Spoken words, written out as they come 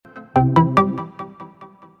What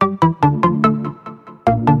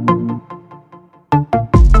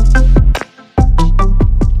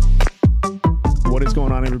is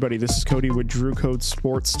going on, everybody? This is Cody with Drew Code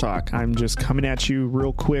Sports Talk. I'm just coming at you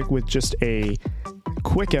real quick with just a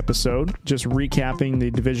quick episode, just recapping the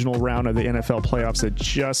divisional round of the NFL playoffs that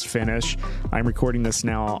just finished. I'm recording this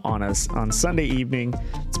now on Sunday evening.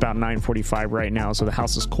 It's about 9:45 right now, so the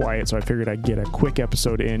house is quiet, so I figured I'd get a quick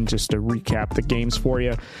episode in just to recap the games for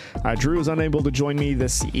you. Drew is unable to join me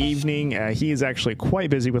this evening. He is actually quite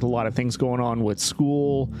busy with a lot of things going on with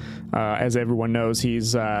school. As everyone knows,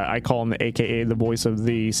 he's I call him the AKA the voice of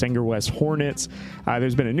the Sanger West Hornets.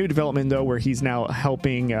 There's been a new development, though, where he's now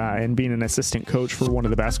helping and being an assistant coach for one of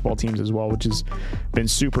the basketball teams as well, which has been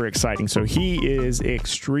super exciting. So he is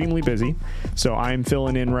extremely busy. So I'm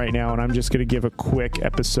filling in right now, and I'm just going to give a quick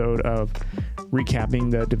episode of recapping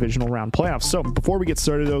the divisional round playoffs. So before we get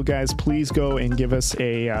started, though, guys, please go and give us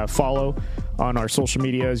a follow on our social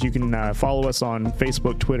medias. You can follow us on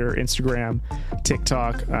Facebook, Twitter, Instagram,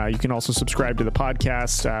 TikTok. You can also subscribe to the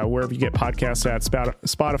podcast wherever you get podcasts at,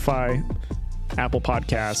 Spotify, Apple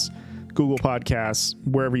Podcasts, Google Podcasts,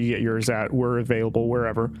 wherever you get yours at. We're available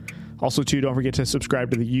wherever. Also, too, don't forget to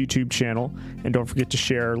subscribe to the YouTube channel, and don't forget to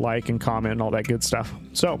share, like, and comment, and all that good stuff.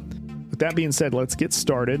 So with that being said, let's get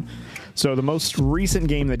started. So the most recent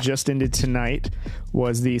game that just ended tonight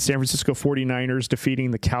was the San Francisco 49ers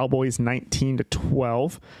defeating the Cowboys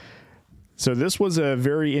 19-12. So this was a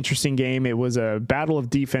very interesting game. It was a battle of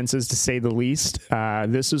defenses, to say the least.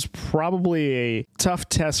 This is probably a tough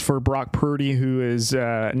test for Brock Purdy, who is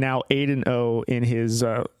now 8-0 in his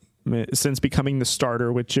since becoming the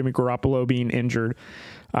starter, with Jimmy Garoppolo being injured.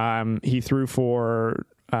 He threw for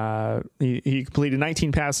he completed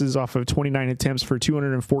 19 passes off of 29 attempts for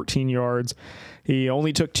 214 yards. He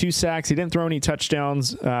only took 2 sacks. He didn't throw any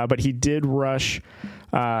touchdowns, but he did rush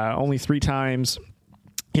only 3 times.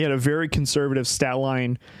 He had a very conservative stat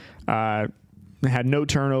line, had no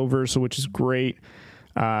turnovers, which is great.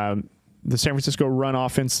 The San Francisco run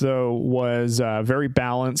offense, though, was very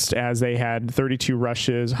balanced, as they had 32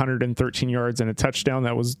 rushes, 113 yards, and a touchdown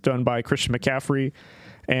that was done by Christian McCaffrey.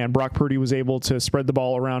 And Brock Purdy was able to spread the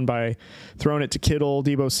ball around by throwing it to Kittle,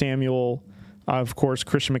 Deebo Samuel, of course,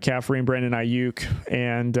 Christian McCaffrey, and Brandon Ayuk.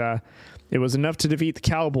 And it was enough to defeat the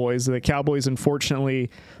Cowboys. The Cowboys,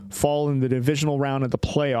 unfortunately, fall in the divisional round of the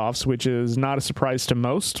playoffs, which is not a surprise to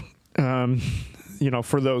most.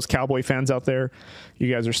 For those Cowboy fans out there, you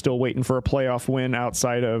guys are still waiting for a playoff win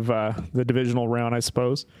outside of the divisional round, I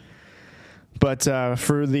suppose. But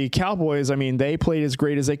for the Cowboys, I mean, they played as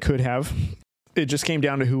great as they could have. It just came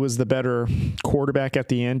down to who was the better quarterback at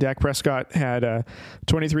the end. Dak Prescott had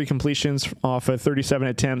 23 completions off of 37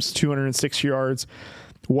 attempts, 206 yards,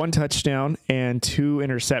 1 touchdown, and 2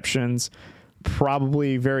 interceptions.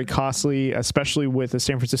 Probably very costly, especially with the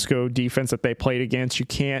San Francisco defense that they played against. You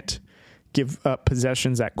can't give up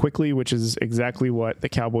possessions that quickly, which is exactly what the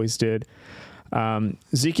Cowboys did.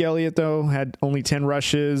 Zeke Elliott, though, had only 10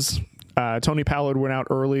 rushes. Tony Pollard went out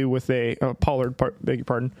early with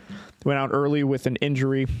went out early with an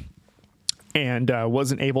injury and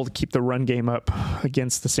wasn't able to keep the run game up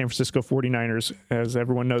against the San Francisco 49ers. As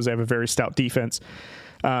everyone knows, they have a very stout defense.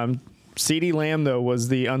 CeeDee Lamb, though, was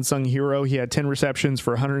the unsung hero. He had 10 receptions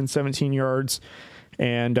for 117 yards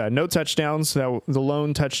and no touchdowns. The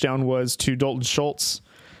lone touchdown was to Dalton Schultz.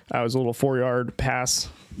 It was a little 4-yard pass.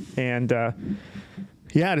 And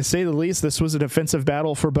to say the least, this was a defensive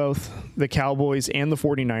battle for both the Cowboys and the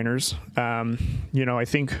 49ers. I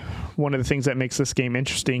think one of the things that makes this game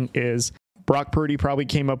interesting is Brock Purdy probably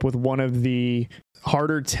came up with one of the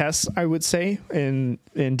harder tests, I would say, in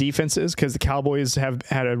defenses, because the Cowboys have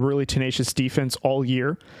had a really tenacious defense all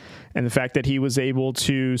year. And the fact that he was able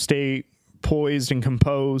to stay poised and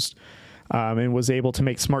composed and was able to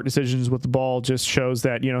make smart decisions with the ball just shows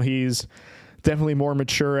that, he's definitely more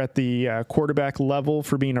mature at the quarterback level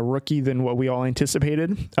for being a rookie than what we all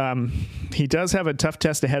anticipated. He does have a tough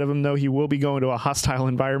test ahead of him, though. He will be going to a hostile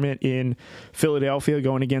environment in Philadelphia,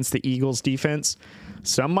 going against the Eagles defense.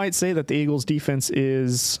 Some might say that the Eagles defense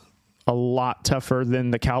is a lot tougher than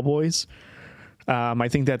the Cowboys. I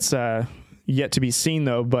think that's yet to be seen,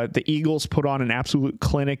 though. But the Eagles put on an absolute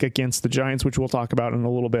clinic against the Giants, which we'll talk about in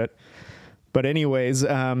a little bit. But anyways, the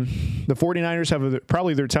 49ers have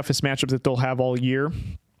probably their toughest matchup that they'll have all year,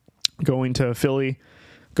 going to Philly,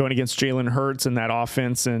 going against Jalen Hurts and that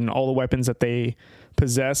offense and all the weapons that they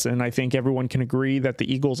possess. And I think everyone can agree that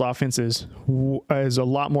the Eagles offense is a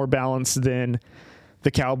lot more balanced than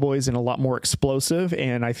the Cowboys and a lot more explosive.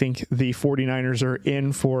 And I think the 49ers are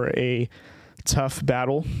in for a tough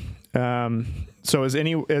battle. So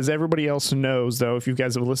as everybody else knows, though, if you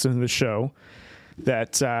guys have listened to the show,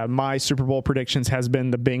 that my Super Bowl predictions has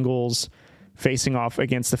been the Bengals facing off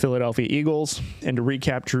against the Philadelphia Eagles. And to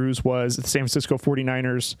recap, Drew's was the San Francisco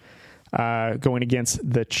 49ers going against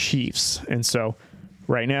the Chiefs. And so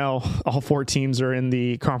right now, all 4 teams are in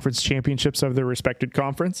the conference championships of their respected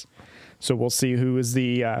conference. So we'll see who is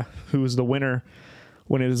the winner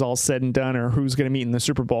when it is all said and done, or who's going to meet in the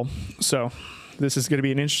Super Bowl. So this is going to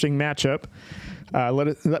be an interesting matchup.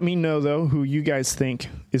 Let me know, though, who you guys think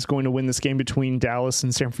is going to win this game between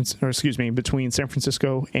between San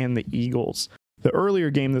Francisco and the Eagles. The earlier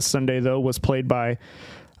game this Sunday, though, was played by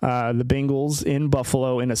the Bengals in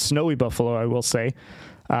Buffalo, in a snowy Buffalo, I will say,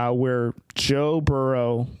 where Joe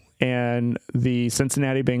Burrow and the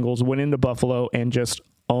Cincinnati Bengals went into Buffalo and just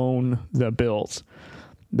owned the Bills.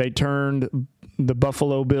 They turned the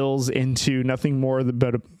Buffalo Bills into nothing more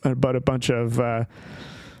but a bunch of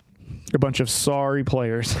sorry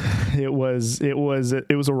players. It was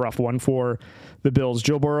a rough one for the Bills.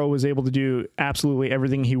 Joe Burrow was able to do absolutely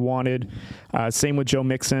everything he wanted. Same with Joe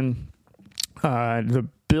Mixon. The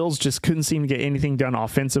Bills just couldn't seem to get anything done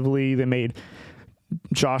offensively. They made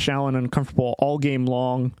Josh Allen uncomfortable all game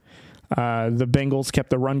long. The Bengals kept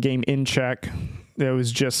the run game in check.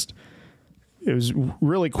 It was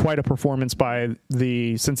really quite a performance by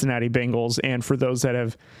the Cincinnati Bengals. And for those that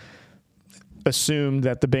have assumed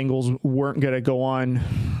that the Bengals weren't going to go on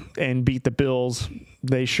and beat the Bills,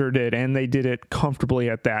 they sure did. And they did it comfortably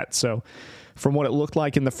at that. So from what it looked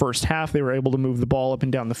like in the first half, they were able to move the ball up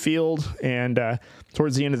and down the field. And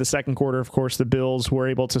towards the end of the second quarter, of course, the Bills were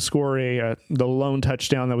able to score the lone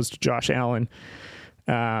touchdown that was to Josh Allen.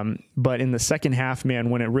 But in the second half,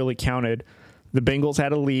 man, when it really counted, the Bengals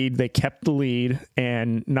had a lead. They kept the lead.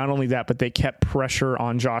 And not only that, but they kept pressure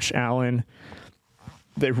on Josh Allen.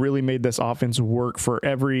 They really made this offense work for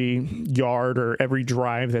every yard or every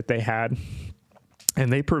drive that they had.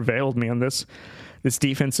 And they prevailed, man. This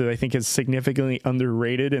defense, I think, is significantly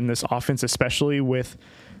underrated, in this offense, especially with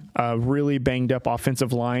a really banged up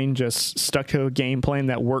offensive line, just stuck to a game plan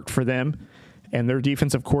that worked for them. And their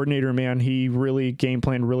defensive coordinator, man, he really game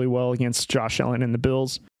planned really well against Josh Allen and the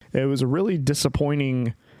Bills. It was a really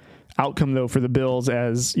disappointing outcome, though, for the Bills,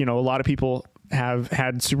 as a lot of people have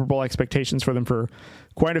had Super Bowl expectations for them for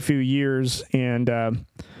quite a few years. And,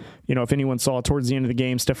 if anyone saw towards the end of the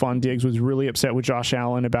game, Stephon Diggs was really upset with Josh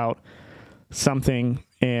Allen about something.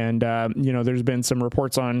 And, there's been some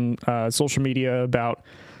reports on social media about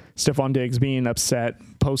Stephon Diggs being upset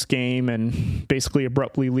post-game and basically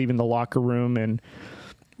abruptly leaving the locker room. And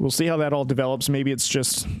we'll see how that all develops. Maybe it's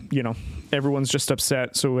just, everyone's just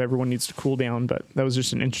upset, so everyone needs to cool down. But that was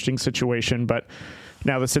just an interesting situation. But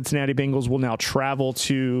now the Cincinnati Bengals will now travel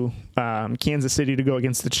to Kansas City to go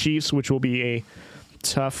against the Chiefs, which will be a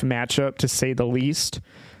tough matchup, to say the least.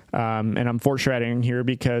 And I'm foreshadowing here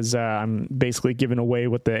because I'm basically giving away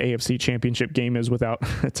what the AFC Championship game is without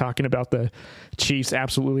talking about the Chiefs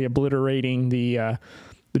absolutely obliterating the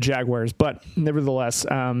Jaguars. But nevertheless,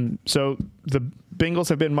 so the Bengals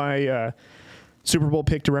have been my Super Bowl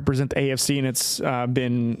pick to represent the AFC, and it's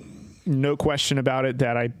been no question about it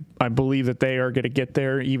that I believe that they are going to get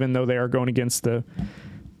there, even though they are going against the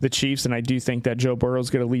Chiefs. And I do think that Joe Burrow is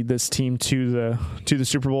going to lead this team to the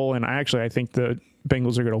Super Bowl. And I think the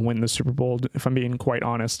Bengals are going to win the Super Bowl, if I'm being quite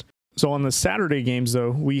honest. So on the Saturday games,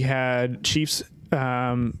 though, we had Chiefs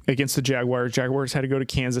against the Jaguars. Jaguars had to go to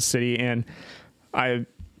Kansas City, and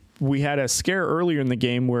we had a scare earlier in the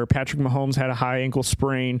game where Patrick Mahomes had a high ankle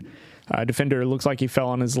sprain. Defender looks like he fell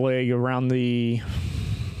on his leg around the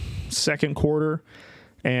second quarter,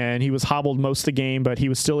 and he was hobbled most of the game, but he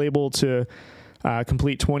was still able to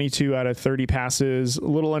complete 22 out of 30 passes, a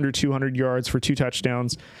little under 200 yards for 2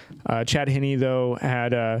 touchdowns. Chad Henne, though,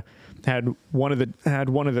 had one of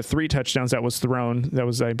the 3 touchdowns that was thrown. That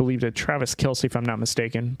was, I believe, to Travis Kelce, if I'm not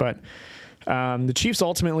mistaken. But the Chiefs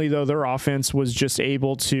ultimately, though, their offense was just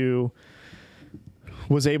able to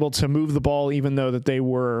move the ball, even though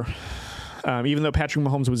Patrick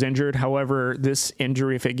Mahomes was injured. However, this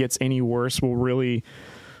injury, if it gets any worse, will really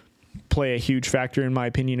play a huge factor, in my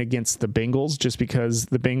opinion, against the Bengals, just because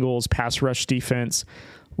the Bengals pass rush defense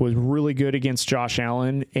was really good against Josh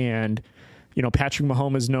Allen. And, Patrick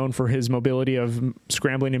Mahomes is known for his mobility of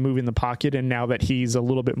scrambling and moving the pocket. And now that he's a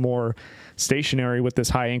little bit more stationary with this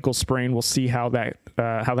high ankle sprain, we'll see how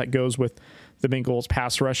that goes with the Bengals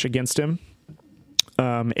pass rush against him.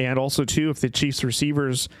 And also, too, if the Chiefs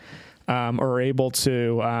receivers are able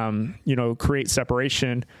to, create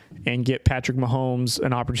separation and get Patrick Mahomes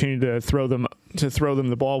an opportunity to throw them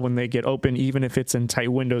the ball when they get open, even if it's in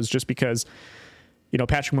tight windows, just because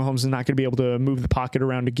Patrick Mahomes is not going to be able to move the pocket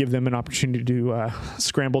around to give them an opportunity to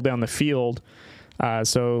scramble down the field.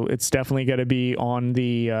 So it's definitely going to be on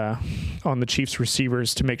the Chiefs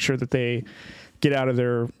receivers to make sure that they get out of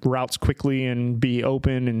their routes quickly and be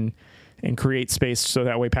open and create space so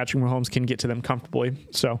that way Patrick Mahomes can get to them comfortably.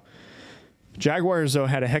 So Jaguars, though,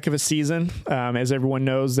 had a heck of a season. As everyone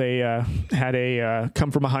knows, they had a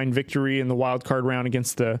come-from-behind victory in the wild card round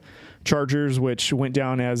against the Chargers, which went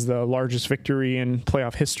down as the largest victory in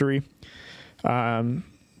playoff history.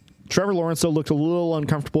 Trevor Lawrence, though, looked a little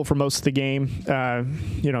uncomfortable for most of the game.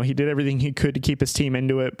 He did everything he could to keep his team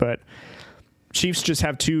into it, but Chiefs just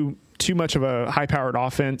have too much of a high-powered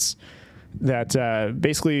offense that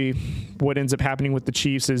basically what ends up happening with the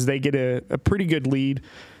Chiefs is they get a pretty good lead,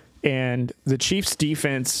 and the Chiefs'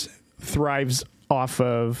 defense thrives off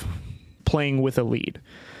of playing with a lead.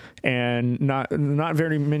 And not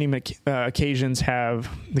very many occasions have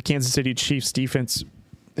the Kansas City Chiefs defense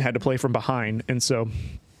had to play from behind. And so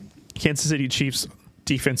Kansas City Chiefs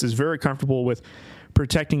defense is very comfortable with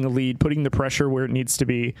protecting the lead, putting the pressure where it needs to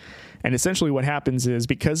be. And essentially what happens is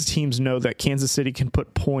because teams know that Kansas City can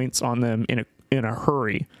put points on them in a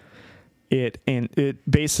hurry, it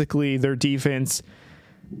basically their defense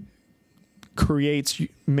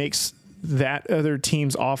makes that other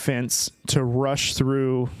team's offense to rush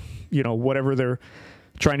through, whatever they're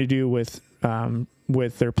trying to do with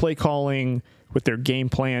their play calling, with their game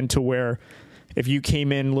plan, to where if you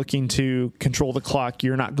came in looking to control the clock,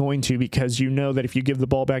 you're not going to, because you know that if you give the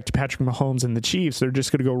ball back to Patrick Mahomes and the Chiefs, they're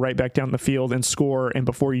just going to go right back down the field and score. And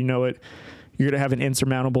before you know it, you're going to have an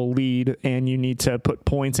insurmountable lead, and you need to put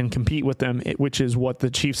points and compete with them, which is what the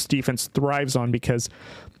Chiefs defense thrives on, because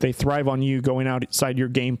they thrive on you going outside your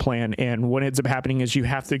game plan. And what ends up happening is you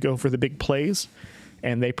have to go for the big plays,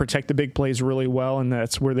 and they protect the big plays really well, and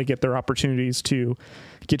that's where they get their opportunities to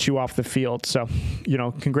get you off the field. So,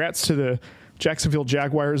 congrats to the Jacksonville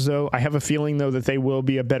Jaguars, though. I have a feeling, though, that they will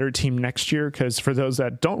be a better team next year, because for those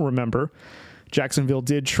that don't remember, Jacksonville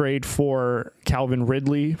did trade for Calvin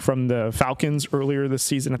Ridley from the Falcons earlier this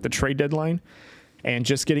season at the trade deadline. And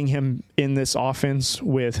just getting him in this offense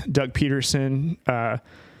with Doug Peterson,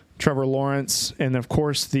 Trevor Lawrence, and, of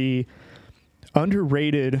course, the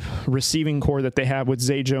underrated receiving core that they have with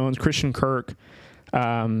Zay Jones, Christian Kirk,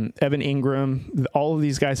 Evan Ingram. All of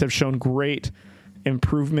these guys have shown great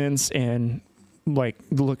improvements and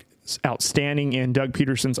look outstanding in Doug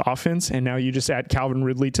Peterson's offense. And now you just add Calvin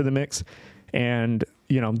Ridley to the mix. And,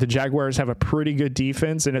 the Jaguars have a pretty good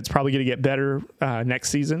defense, and it's probably going to get better next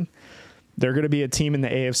season. They're going to be a team in the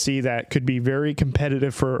AFC that could be very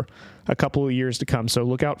competitive for a couple of years to come. So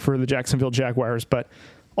look out for the Jacksonville Jaguars. But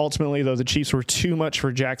ultimately, though, the Chiefs were too much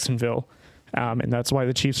for Jacksonville. And that's why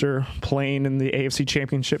the Chiefs are playing in the AFC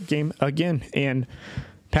Championship game again. And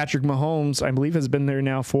Patrick Mahomes, I believe, has been there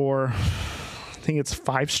now for, I think it's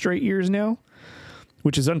 5 straight years now,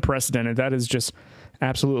 which is unprecedented. That is just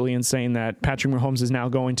absolutely insane that Patrick Mahomes is now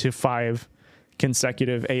going to 5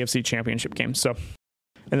 consecutive AFC Championship games. So,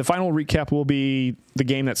 and the final recap will be the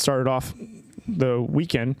game that started off the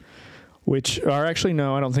weekend, I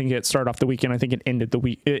don't think it started off the weekend. I think it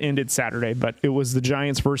ended Saturday, but it was the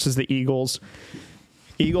Giants versus the Eagles.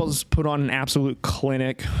 Eagles put on an absolute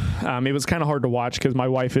clinic. It was kind of hard to watch because my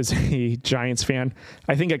wife is a Giants fan.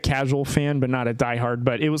 I think a casual fan, but not a diehard.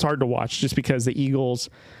 But it was hard to watch just because the Eagles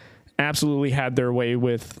absolutely had their way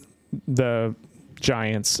with the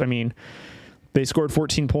Giants. I mean, they scored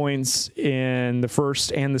 14 points in the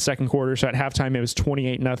first and the second quarter. So at halftime, it was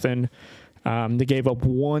 28-0. They gave up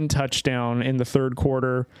 1 touchdown in the third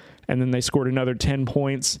quarter, and then they scored another 10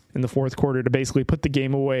 points in the fourth quarter to basically put the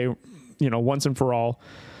game away, once and for all.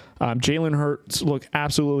 Jalen Hurts looked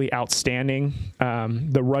absolutely outstanding.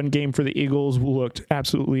 The run game for the Eagles looked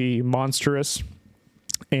absolutely monstrous.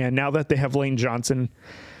 And now that they have Lane Johnson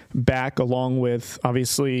back, along with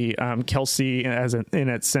obviously Kelsey in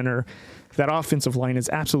at center, that offensive line is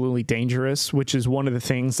absolutely dangerous, which is one of the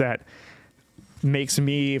things that makes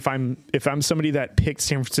me, if I'm somebody that picked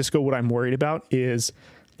San Francisco, what I'm worried about is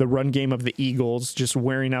the run game of the Eagles just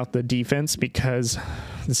wearing out the defense, because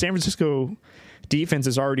the San Francisco defense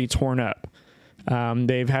is already torn up.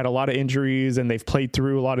 They've had a lot of injuries, and they've played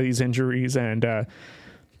through a lot of these injuries. And,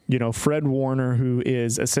 Fred Warner, who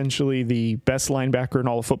is essentially the best linebacker in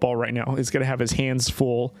all of football right now, is going to have his hands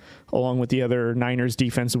full along with the other Niners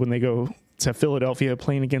defense when they go to Philadelphia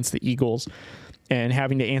playing against the Eagles and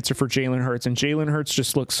having to answer for Jalen Hurts. And Jalen Hurts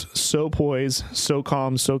just looks so poised, so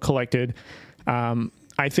calm, so collected.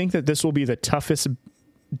 I think that this will be the toughest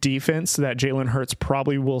defense that Jalen Hurts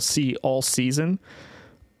probably will see all season.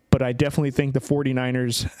 But I definitely think the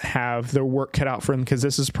 49ers have their work cut out for them, because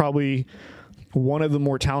this is probably one of the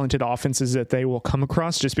more talented offenses that they will come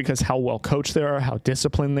across, just because how well coached they are, how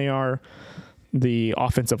disciplined they are, the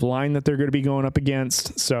offensive line that they're going to be going up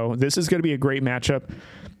against. So this is going to be a great matchup.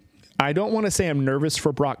 I don't want to say I'm nervous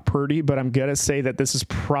for Brock Purdy, but I'm going to say that this is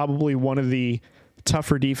probably one of the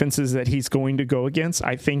tougher defenses that he's going to go against.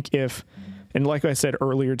 I think and like I said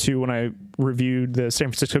earlier too, when I reviewed the San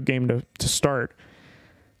Francisco game to start,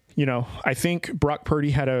 I think Brock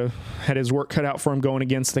Purdy had his work cut out for him going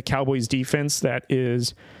against the Cowboys defense that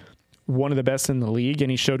is one of the best in the league,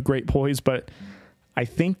 and he showed great poise, but I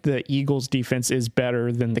think the Eagles defense is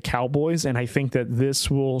better than the Cowboys, and I think that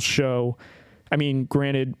this will show.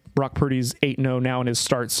 Granted, Brock Purdy's 8-0 now in his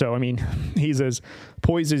start, so, he's as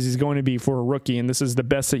poised as he's going to be for a rookie, and this is the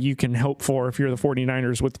best that you can hope for if you're the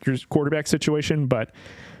 49ers with your quarterback situation. But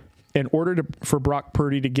in order for Brock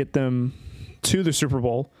Purdy to get them to the Super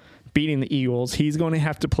Bowl, beating the Eagles, he's going to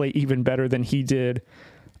have to play even better than he did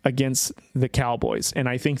against the Cowboys. And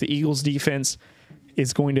I think the Eagles defense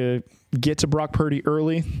is going to get to Brock Purdy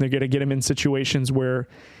early. They're going to get him in situations where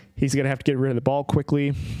he's going to have to get rid of the ball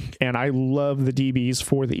quickly. And I love the DBs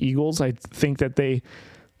for the Eagles. I think that they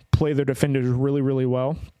play their defenders really, really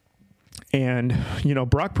well. And,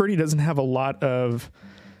 Brock Purdy doesn't have a lot of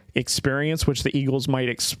experience, which the Eagles might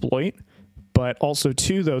exploit. But also,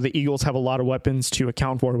 too, though, the Eagles have a lot of weapons to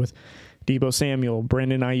account for with Deebo Samuel,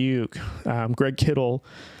 Brandon Ayuk, Greg Kittle,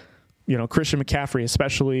 Christian McCaffrey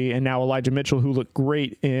especially, and now Elijah Mitchell, who looked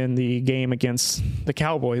great in the game against the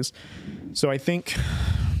Cowboys. So I think,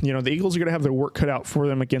 the Eagles are going to have their work cut out for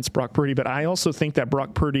them against Brock Purdy. But I also think that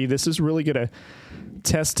Brock Purdy, this is really going to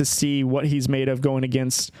test to see what he's made of going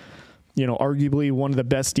against, arguably one of the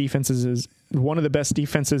best defenses in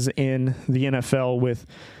the NFL with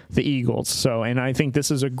the Eagles. So, and I think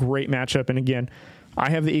this is a great matchup. And again, I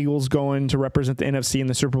have the Eagles going to represent the NFC in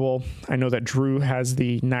the Super Bowl. I know that Drew has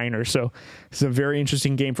the Niners. So it's a very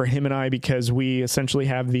interesting game for him and I, because we essentially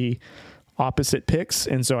have the opposite picks.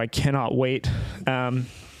 And so I cannot wait.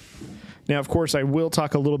 Now, of course, I will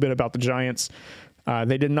talk a little bit about the Giants.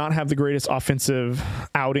 They did not have the greatest offensive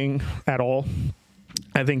outing at all.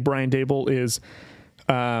 I think Brian Daboll is,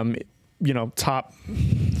 top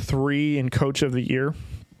 3 in coach of the year.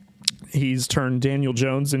 He's turned Daniel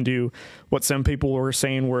Jones into what some people were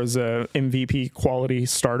saying was a MVP quality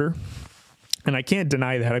starter. And I can't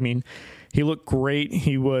deny that. He looked great.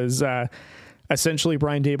 He was essentially,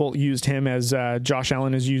 Brian Daboll used him as Josh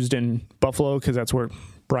Allen is used in Buffalo, because that's where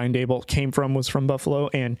Brian Daboll came from, was from Buffalo.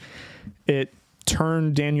 And it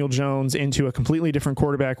turned Daniel Jones into a completely different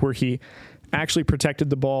quarterback, where he actually protected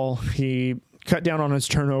the ball. He cut down on his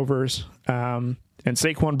turnovers. And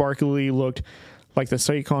Saquon Barkley looked like the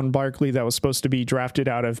Saquon Barkley that was supposed to be drafted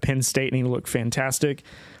out of Penn State, and he looked fantastic.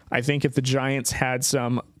 I think if the Giants had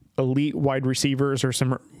some elite wide receivers or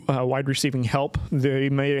some wide receiving help, they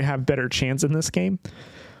may have better chance in this game,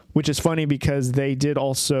 which is funny because they did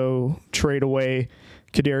also trade away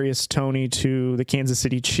Kadarius Toney to the Kansas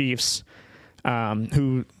City Chiefs,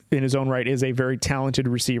 who in his own right is a very talented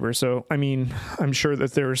receiver. So, I'm sure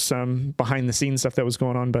that there's some behind the scenes stuff that was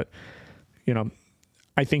going on, but,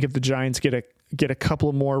 I think if the Giants get a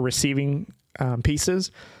couple more receiving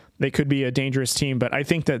pieces, they could be a dangerous team. But I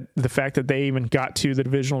think that the fact that they even got to the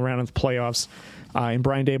divisional round of the playoffs in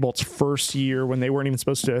Brian Daboll's first year, when they weren't even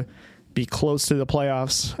supposed to be close to the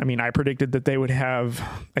playoffs, I predicted that they would have,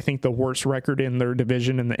 I think, the worst record in their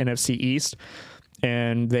division in the NFC East.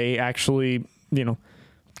 And they actually,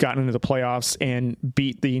 got into the playoffs and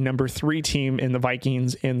beat the number 3 team in the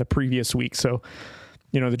Vikings in the previous week. So,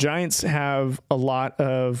 the Giants have a lot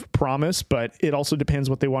of promise, but it also depends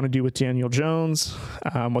what they want to do with Daniel Jones,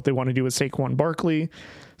 what they want to do with Saquon Barkley.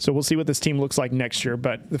 So we'll see what this team looks like next year.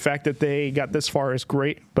 But the fact that they got this far is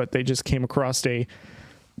great, but they just came across a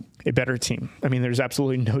better team. There's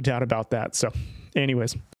absolutely no doubt about that. So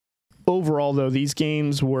anyways, overall, though, these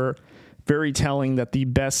games were very telling that the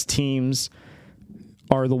best teams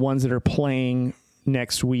are the ones that are playing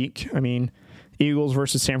next week. Eagles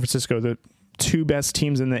versus San Francisco, the 2 best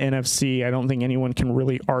teams in the NFC. I don't think anyone can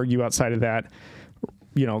really argue outside of that.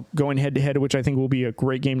 Going head to head, which I think will be a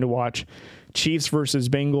great game to watch. Chiefs versus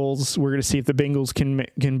Bengals. We're going to see if the Bengals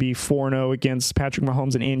can be 4-0 against Patrick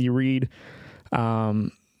Mahomes and Andy Reid.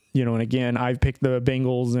 And again, I've picked the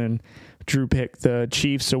Bengals and Drew picked the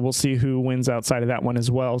Chiefs, so we'll see who wins outside of that one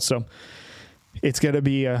as well. So it's going to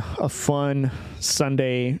be a fun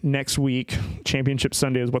Sunday next week. Championship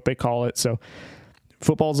Sunday is what they call it. So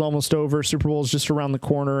football's almost over. Super Bowl is just around the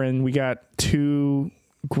corner, and we got 2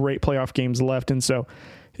 great playoff games left. And so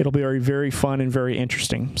it'll be very, very fun and very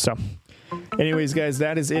interesting. So anyways, guys,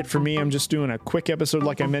 that is it for me. I'm just doing a quick episode,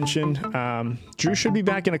 like I mentioned. Drew should be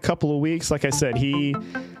back in a couple of weeks. Like I said, he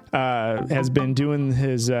has been doing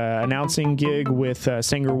his announcing gig with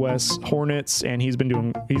Sanger West Hornets, and he's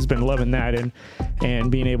been loving that,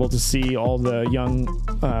 and being able to see all the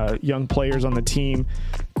young players on the team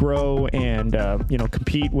grow and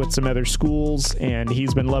compete with some other schools, and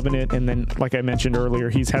he's been loving it. And then, like I mentioned earlier,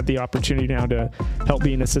 he's had the opportunity now to help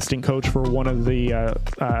be an assistant coach for one of the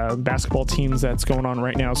basketball teams that's going on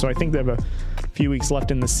right now. So I think they have a few weeks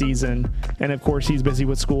left in the season, and of course he's busy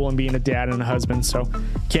with school and being a dad and a husband, so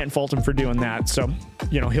can't fault him for doing that. So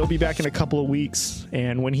he'll be back in a couple of weeks,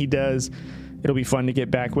 and when he does, it'll be fun to get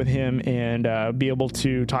back with him and be able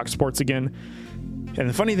to talk sports again. And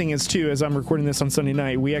the funny thing is, too, as I'm recording this on Sunday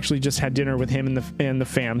night, we actually just had dinner with him and the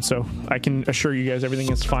fam. So I can assure you guys everything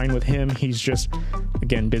is fine with him. He's just,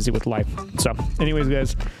 again, busy with life. So anyways,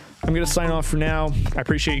 guys, I'm going to sign off for now. I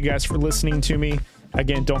appreciate you guys for listening to me.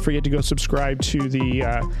 Again, don't forget to go subscribe to the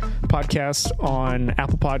podcast on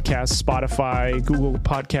Apple Podcasts, Spotify, Google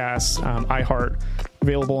Podcasts, iHeart,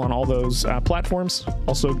 available on all those platforms.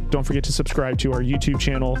 Also, don't forget to subscribe to our YouTube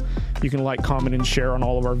channel. You can like, comment, and share on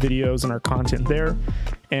all of our videos and our content there.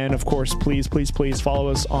 And of course, please follow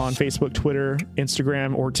us on Facebook, Twitter,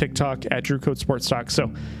 Instagram, or TikTok at Drew Coat Sports Talk. So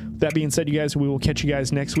that being said, you guys, we will catch you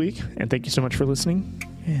guys next week. And thank you so much for listening,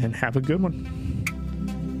 and have a good one.